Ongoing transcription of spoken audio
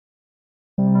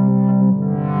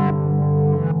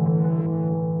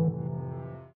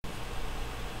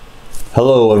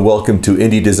Hello and welcome to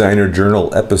Indie Designer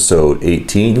Journal episode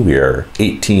 18. We are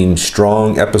 18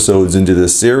 strong episodes into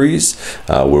this series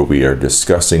where we are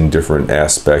discussing different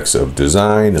aspects of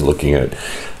design and looking at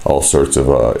all sorts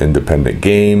of independent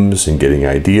games and getting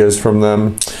ideas from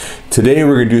them. Today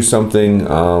we're going to do something,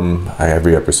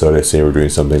 every episode I say we're doing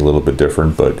something a little bit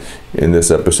different, but in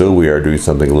this episode we are doing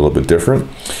something a little bit different.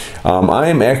 I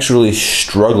am actually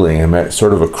struggling. I'm at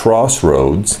sort of a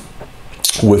crossroads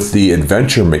with the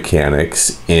adventure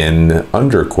mechanics in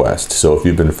UnderQuest. So if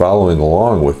you've been following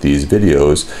along with these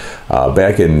videos,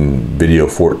 back in video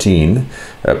 14,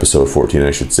 episode 14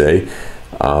 I should say,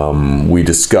 we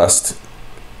discussed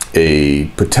a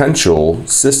potential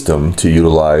system to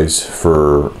utilize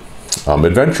for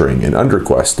adventuring in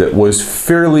UnderQuest that was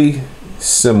fairly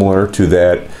similar to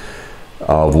that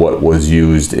of what was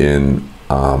used in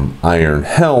Iron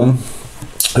Helm,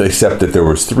 except that there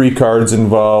was 3 cards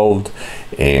involved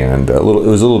and it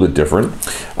was a little bit different.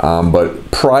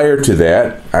 But prior to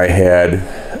that, I had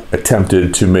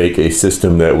attempted to make a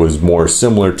system that was more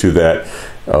similar to that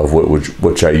of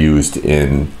which I used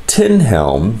in Tin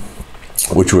Helm,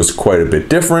 which was quite a bit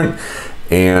different.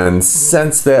 And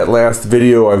since that last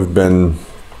video, I've been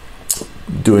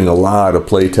doing a lot of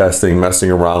play testing, messing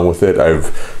around with it.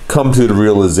 I've come to the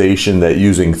realization that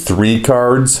using 3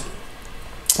 cards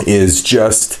is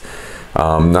just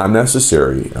not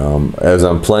necessary. As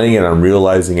I'm playing it, I'm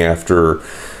realizing after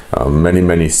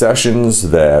many sessions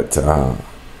that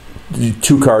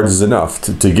 2 cards is enough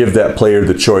to give that player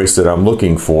the choice that I'm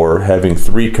looking for. Having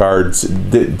 3 cards,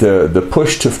 the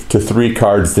push to 3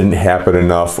 cards didn't happen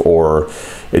enough, or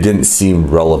it didn't seem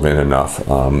relevant enough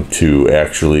to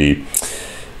actually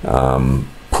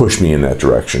push me in that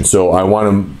direction. So I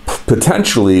want to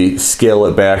potentially scale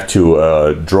it back to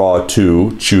a draw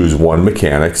 2, choose 1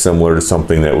 mechanic, similar to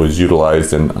something that was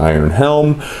utilized in Iron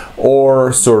Helm,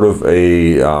 or sort of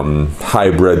a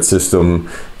hybrid system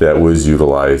that was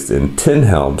utilized in Tin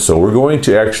Helm. So we're going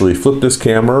to actually flip this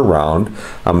camera around.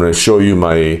 I'm going to show you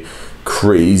my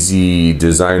crazy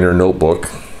designer notebook,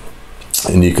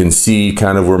 and you can see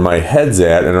kind of where my head's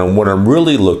at and what I'm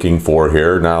really looking for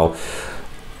here. Now,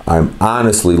 I'm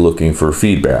honestly looking for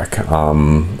feedback.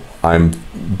 I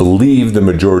believe the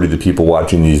majority of the people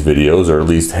watching these videos, or at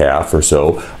least half or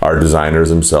so, are designers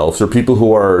themselves, or people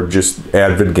who are just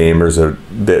avid gamers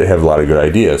that have a lot of good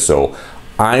ideas. So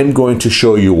I'm going to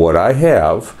show you what I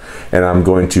have, and I'm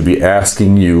going to be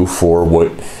asking you for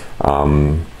what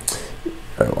I'm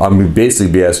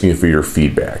basically be asking you for your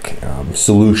feedback,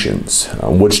 solutions,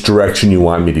 which direction you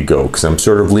want me to go, because I'm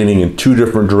sort of leaning in 2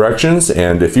 different directions.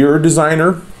 And if you're a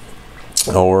designer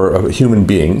or a human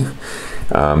being,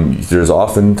 there's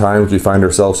often times we find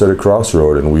ourselves at a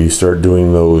crossroad and we start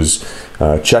doing those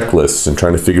checklists and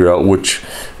trying to figure out which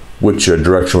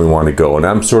direction we want to go. And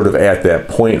I'm sort of at that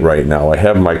point right now. I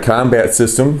have my combat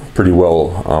system pretty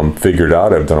well figured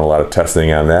out. I've done a lot of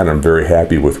testing on that, and I'm very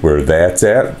happy with where that's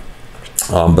at.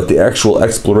 But the actual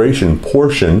exploration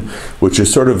portion, which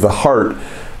is sort of the heart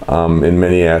in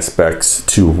many aspects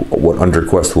to what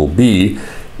UnderQuest will be,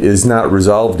 is not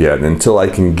resolved yet. And until I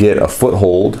can get a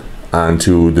foothold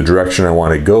onto the direction I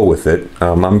want to go with it,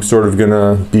 I'm sort of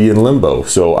gonna be in limbo.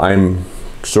 So I'm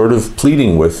sort of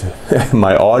pleading with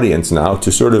my audience now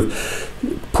to sort of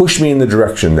push me in the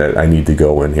direction that I need to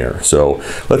go in here. So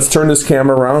let's turn this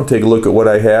camera around, take a look at what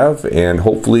I have, and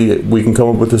hopefully we can come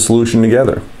up with a solution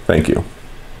together. Thank you.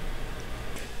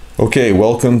 Okay,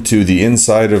 welcome to the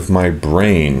inside of my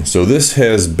brain. So this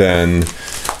has been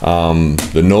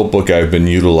the notebook I've been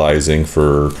utilizing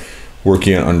for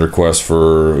working on UnderQuest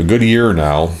for a good year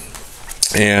now.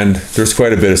 And there's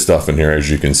quite a bit of stuff in here, as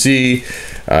you can see.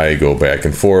 I go back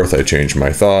and forth, I change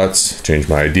my thoughts, change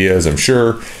my ideas. I'm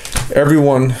sure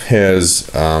everyone has,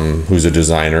 who's a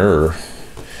designer or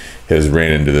has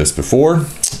ran into this before.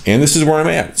 And this is where I'm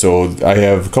at. So I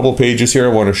have a couple pages here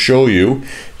I want to show you.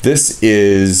 This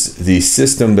is the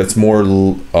system that's more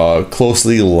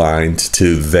closely aligned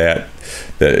to that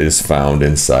is found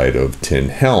inside of Tin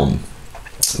Helm.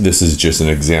 This is just an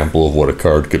example of what a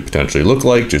card could potentially look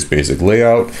like, just basic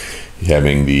layout,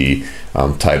 having the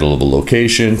title of a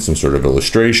location, some sort of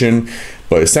illustration.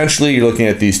 But essentially you're looking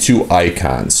at these 2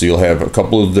 icons. So you'll have a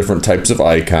couple of different types of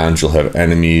icons. You'll have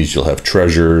enemies, you'll have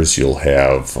treasures, you'll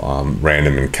have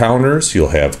random encounters, you'll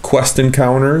have quest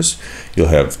encounters, you'll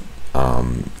have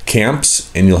camps,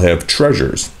 and you'll have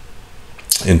treasures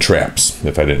and traps,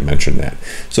 if I didn't mention that.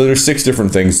 So there's 6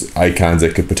 different things, icons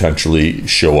that could potentially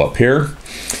show up here.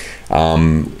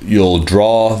 You'll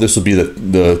draw, this will be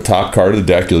the top card of the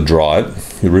deck, you'll draw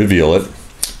it, you reveal it.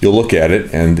 you'll look at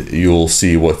it and you'll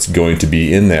see what's going to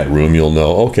be in that room. You'll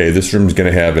know, okay, this room is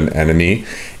going to have an enemy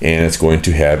and it's going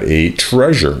to have a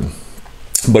treasure.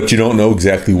 But you don't know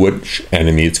exactly which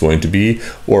enemy it's going to be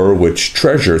or which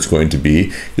treasure it's going to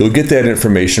be. You'll get that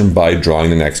information by drawing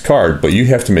the next card, but you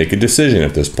have to make a decision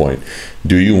at this point.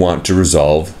 Do you want to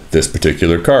resolve this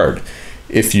particular card?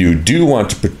 If you do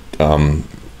want to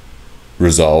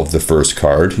resolve the first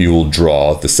card, you will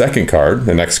draw the second card,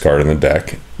 the next card in the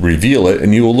deck, reveal it,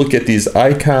 and you will look at these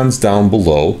icons down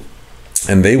below,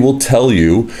 and they will tell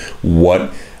you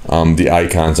what the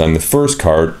icons on the first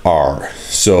card are.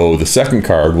 So the second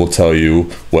card will tell you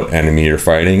what enemy you're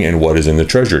fighting and what is in the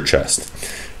treasure chest.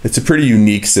 It's a pretty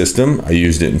unique system. I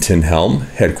used it in Tin Helm,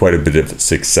 had quite a bit of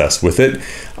success with it.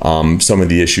 Some of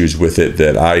the issues with it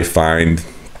that I find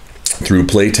through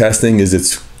playtesting is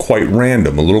it's quite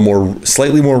random,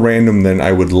 slightly more random than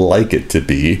I would like it to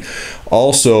be.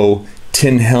 Also,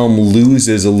 Tin Helm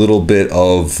loses a little bit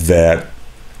of that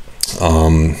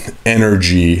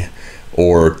energy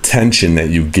or tension that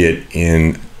you get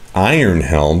in Iron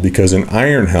Helm, because in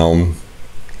Iron Helm,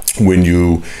 when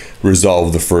you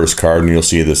resolve the first card, and you'll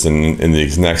see this in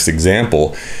the next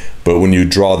example, but when you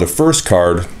draw the first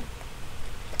card,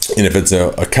 and if it's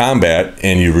a combat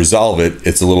and you resolve it,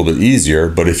 it's a little bit easier.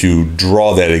 But if you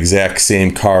draw that exact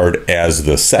same card as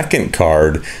the second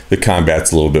card, the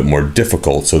combat's a little bit more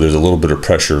difficult. So there's a little bit of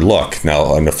pressure luck. Now,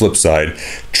 on the flip side,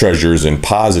 treasures and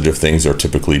positive things are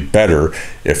typically better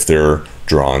if they're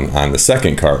drawn on the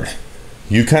second card.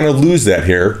 You kind of lose that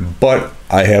here, but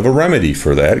I have a remedy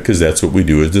for that, because that's what we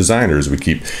do as designers. We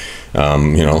keep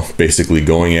basically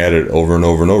going at it over and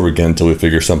over and over again until we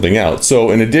figure something out.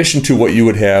 So in addition to what you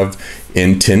would have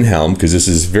in Tin Helm, because this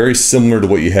is very similar to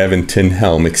what you have in Tin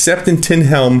Helm, except in Tin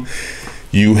Helm,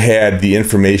 you had the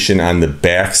information on the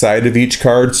back side of each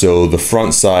card. So the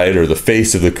front side or the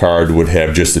face of the card would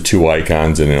have just the two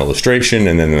icons and an illustration,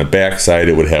 and then on the back side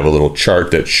it would have a little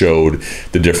chart that showed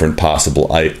the different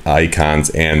possible icons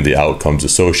and the outcomes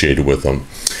associated with them.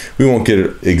 We won't get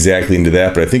exactly into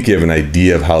that, but I think you have an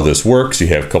idea of how this works. You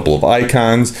have a couple of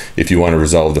icons. If you want to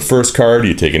resolve the first card,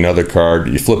 you take another card,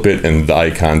 you flip it, and the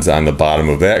icons on the bottom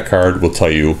of that card will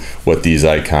tell you what these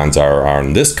icons are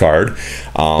on this card.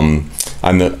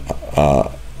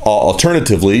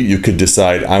 Alternatively, you could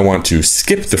decide, I want to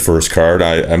skip the first card.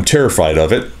 I'm terrified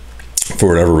of it for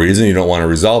whatever reason. You don't want to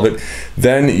resolve it.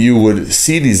 Then you would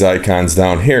see these icons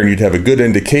down here, and you'd have a good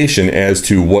indication as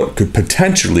to what could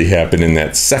potentially happen in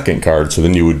that second card. So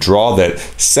then you would draw that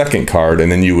second card,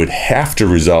 and then you would have to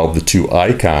resolve the two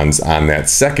icons on that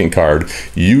second card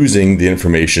using the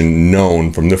information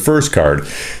known from the first card.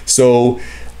 So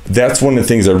that's one of the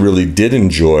things I really did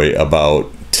enjoy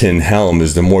about Tin Helm,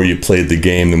 is the more you played the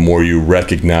game, the more you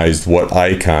recognized what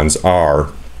icons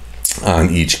are on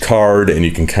each card, and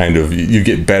you can you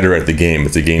get better at the game.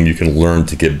 It's a game you can learn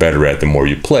to get better at the more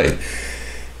you play.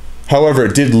 However,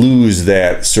 it did lose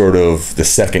that sort of the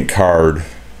second card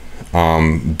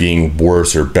being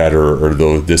worse or better, or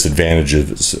the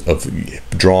disadvantages of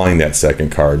drawing that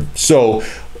second card. So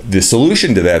the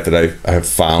solution to that I've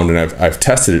found, and I've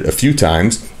tested it a few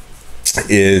times,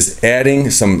 is adding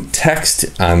some text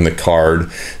on the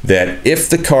card, that if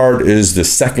the card is the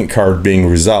second card being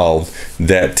resolved,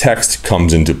 that text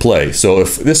comes into play. So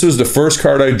if this was the first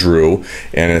card I drew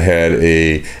and it had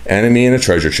an enemy in a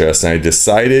treasure chest, and I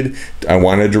decided I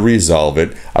wanted to resolve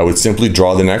it, I would simply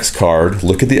draw the next card,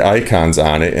 look at the icons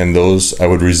on it, and I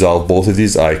would resolve both of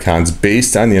these icons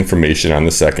based on the information on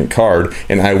the second card,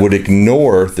 and I would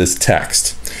ignore this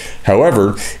text.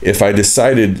 However, if I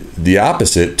decided the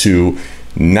opposite, to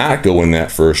not go in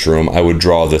that first room, I would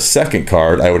draw the second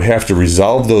card. I would have to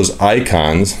resolve those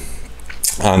icons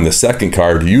on the second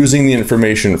card using the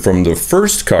information from the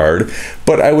first card,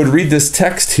 but I would read this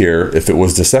text here if it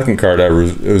was the second card I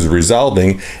was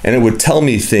resolving, and it would tell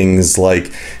me things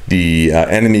like the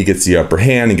enemy gets the upper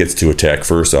hand and gets to attack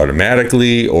first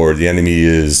automatically, or the enemy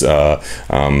is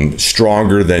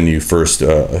stronger than you first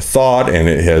thought and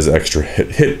it has extra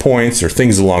hit points, or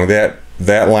things along that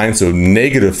line. So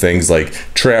negative things like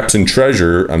traps and traps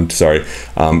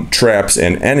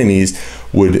and enemies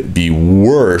would be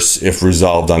worse if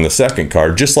resolved on the second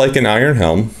card, just like in Iron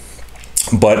Helm.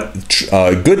 But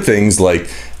good things like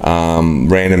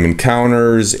random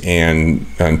encounters and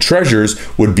treasures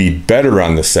would be better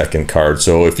on the second card.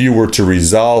 So if you were to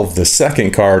resolve the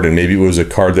second card, and maybe it was a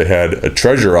card that had a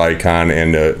treasure icon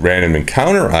and a random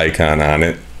encounter icon on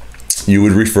it, you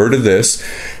would refer to this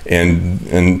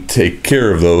and take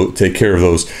care of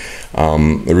those,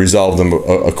 resolve them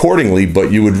accordingly.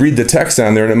 But you would read the text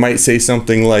on there, and it might say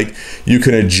something like, you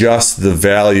can adjust the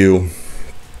value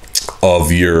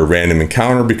of your random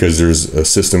encounter, because there's a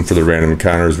system for the random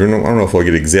encounters. I don't know if I'll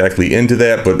get exactly into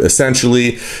that, but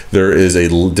essentially there is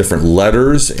different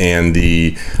letters, and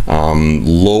the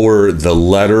lower the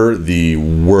letter, the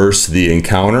worse the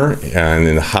encounter, and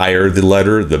then the higher the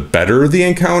letter, the better the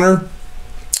encounter.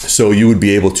 So you would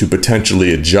be able to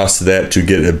potentially adjust that to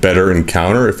get a better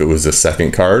encounter if it was a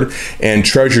second card. And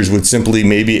treasures would simply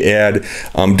maybe add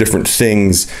different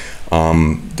things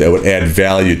that would add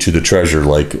value to the treasure,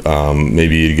 like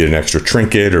maybe you get an extra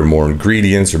trinket or more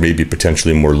ingredients, or maybe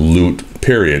potentially more loot,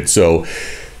 period. So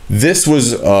this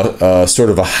was a sort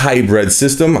of a hybrid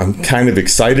system. I'm kind of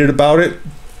excited about it,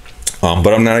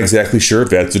 but I'm not exactly sure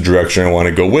if that's the direction I want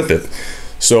to go with it.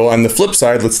 So on the flip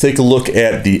side, let's take a look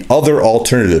at the other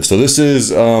alternative. So this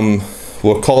is,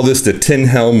 we'll call this the Tin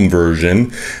Helm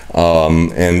version,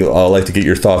 and I'd like to get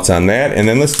your thoughts on that. And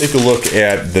then let's take a look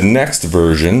at the next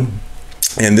version,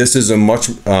 and this is a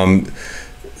much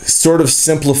sort of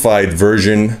simplified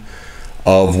version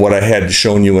of what I had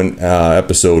shown you in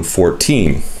episode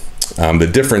 14. The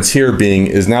difference here being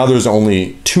is now there's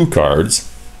only 2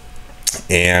 cards,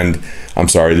 and I'm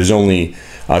sorry, there's only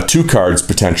 2 cards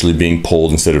potentially being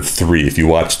pulled instead of 3. If you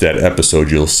watch that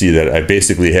episode, you'll see that I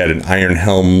basically had an Iron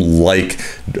Helm-like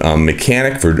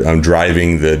mechanic for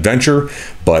driving the adventure,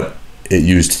 but it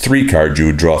used 3 cards. You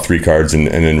would draw 3 cards and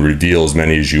then reveal as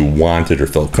many as you wanted or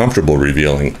felt comfortable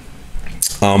revealing.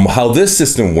 How this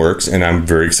system works, and I'm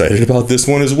very excited about this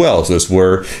one as well, so this is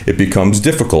where it becomes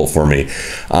difficult for me.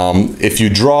 If you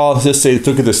draw, let's say,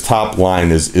 look at this top line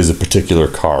is a particular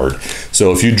card.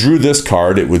 So if you drew this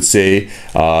card, it would say,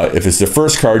 if it's the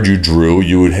first card you drew,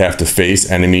 you would have to face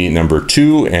enemy number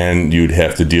 2, and you'd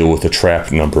have to deal with the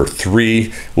trap number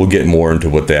 3. We'll get more into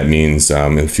what that means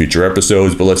in future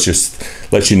episodes, but let's just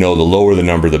let you know the lower the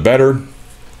number, the better.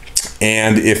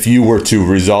 And if you were to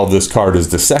resolve this card as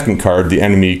the second card, the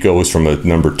enemy goes from a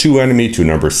number 2 enemy to a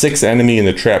number 6 enemy, and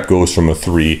the trap goes from a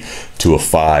 3 to a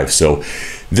 5. So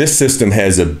this system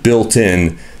has a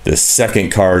built-in, the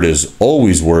second card is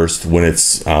always worse when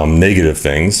it's negative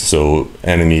things. So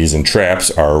enemies and traps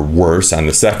are worse on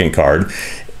the second card.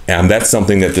 And that's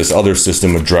something that this other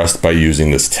system addressed by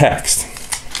using this text.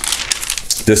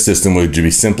 This system would be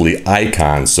simply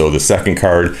icons. So the second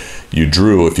card you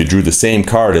drew, if you drew the same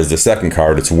card as the second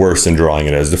card, it's worse than drawing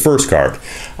it as the first card.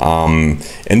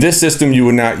 In this system, you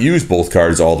would not use both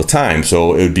cards all the time.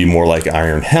 So it would be more like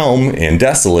Iron Helm and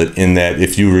Desolate, in that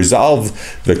if you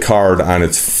resolve the card on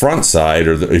its front side,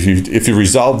 or if you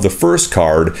resolve the first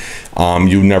card,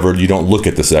 you don't look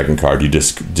at the second card. You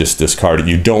just discard it.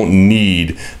 You don't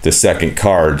need the second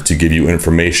card to give you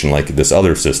information like this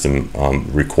other system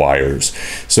requires.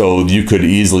 So you could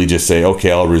easily just say,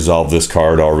 okay, I'll resolve this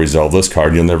card, I'll resolve this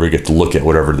card. You'll never get to look at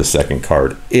whatever the second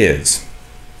card is.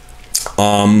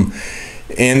 And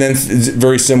then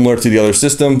very similar to the other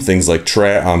system, things like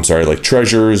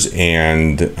treasures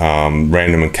and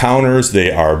random encounters,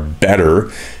 they are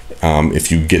better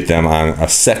if you get them on a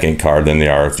second card than they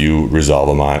are if you resolve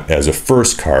them on as a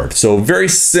first card. So very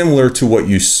similar to what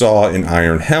you saw in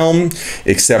Iron Helm,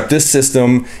 except this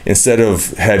system, instead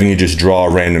of having you just draw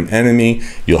a random enemy,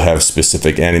 you'll have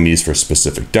specific enemies for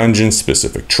specific dungeons,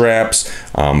 specific traps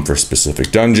for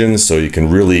specific dungeons. So you can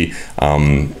really,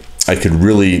 I could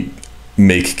really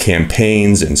make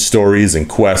campaigns and stories and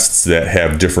quests that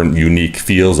have different unique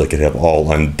feels. I could have all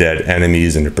undead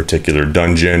enemies in a particular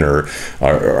dungeon, or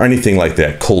anything like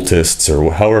that, cultists,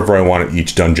 or however I want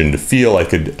each dungeon to feel. I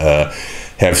could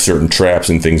have certain traps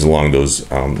and things along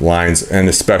those lines, and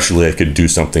especially I could do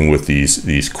something with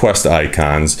these quest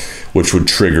icons, which would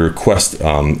trigger quest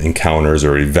encounters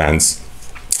or events.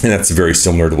 And that's very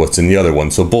similar to what's in the other one.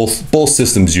 So both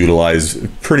systems utilize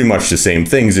pretty much the same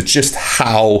things. It's just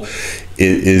how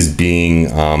it is being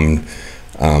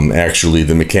actually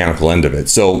the mechanical end of it.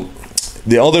 So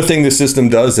the other thing this system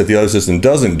does that the other system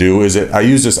doesn't do is that I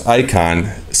use this icon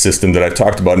system that I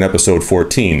talked about in episode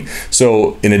 14.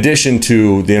 So in addition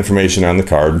to the information on the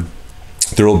card,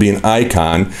 there will be an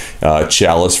icon,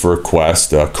 chalice for a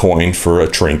quest, a coin for a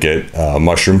trinket, a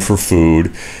mushroom for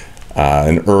food,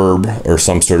 an herb or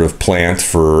some sort of plant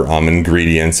for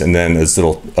ingredients, and then this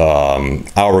little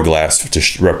hourglass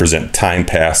to represent time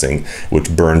passing,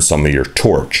 which burns some of your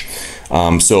torch.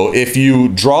 So if you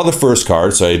draw the first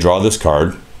card, so I draw this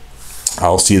card,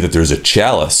 I'll see that there's a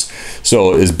chalice.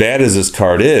 So as bad as this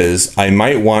card is, I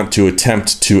might want to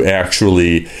attempt to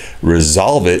actually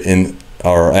resolve it,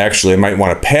 or actually I might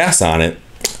want to pass on it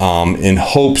in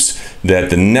hopes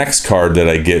that the next card that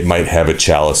I get might have a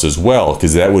chalice as well,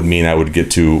 because that would mean I would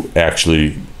get to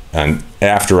actually, and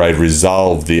after I'd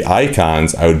resolved the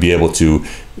icons, I would be able to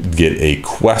get a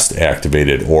quest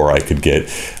activated, or I could get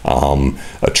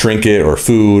a trinket or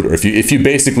food. Or if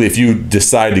you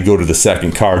decide to go to the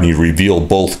second card and you reveal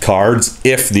both cards,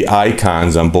 if the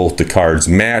icons on both the cards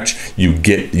match,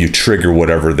 you trigger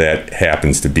whatever that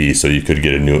happens to be. So you could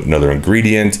get another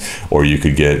ingredient, or you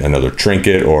could get another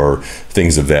trinket, or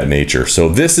things of that nature. So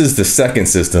this is the second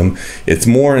system. It's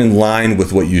more in line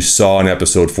with what you saw in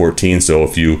episode 14. So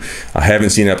if you haven't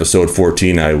seen episode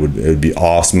 14, it would be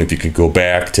awesome if you could go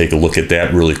back, take a look at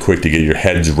that really quick to get your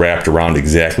heads wrapped around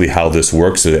exactly how this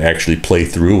works, to actually play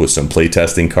through with some play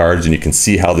testing cards, and you can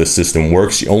see how this system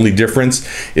works. The only difference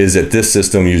is that this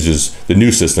system uses, the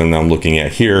new system that I'm looking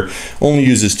at here, only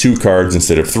uses 2 cards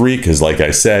instead of 3, because like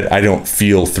I said, I don't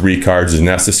feel 3 cards is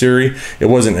necessary. It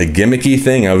wasn't a gimmicky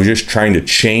thing. I was just trying to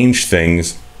change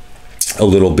things a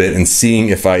little bit and seeing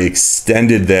if I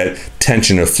extended that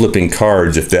tension of flipping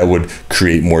cards, if that would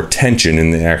create more tension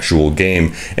in the actual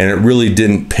game, and it really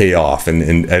didn't pay off,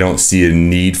 and I don't see a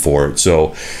need for it.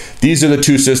 So these are the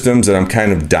 2 systems that I'm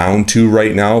kind of down to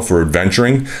right now for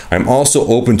adventuring. I'm also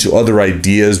open to other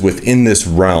ideas within this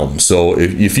realm. So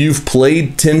if you've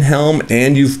played Tin Helm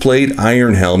and you've played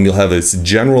Iron Helm, you'll have a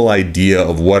general idea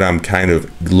of what I'm kind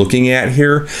of looking at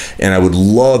here, and I would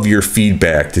love your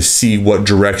feedback to see what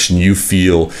direction you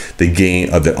feel the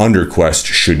game of the UnderQuest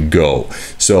should go.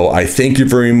 So I thank you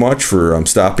very much for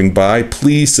stopping by.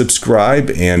 Please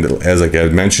subscribe, and as I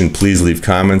mentioned, please leave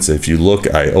comments. If you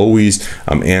look, I always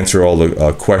answer all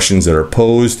the questions that are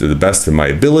posed to the best of my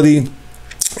ability,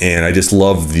 and I just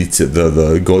love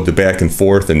the back and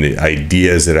forth and the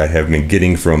ideas that I have been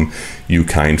getting from you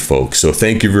kind folks. So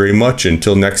thank you very much.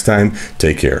 Until next time,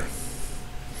 take care.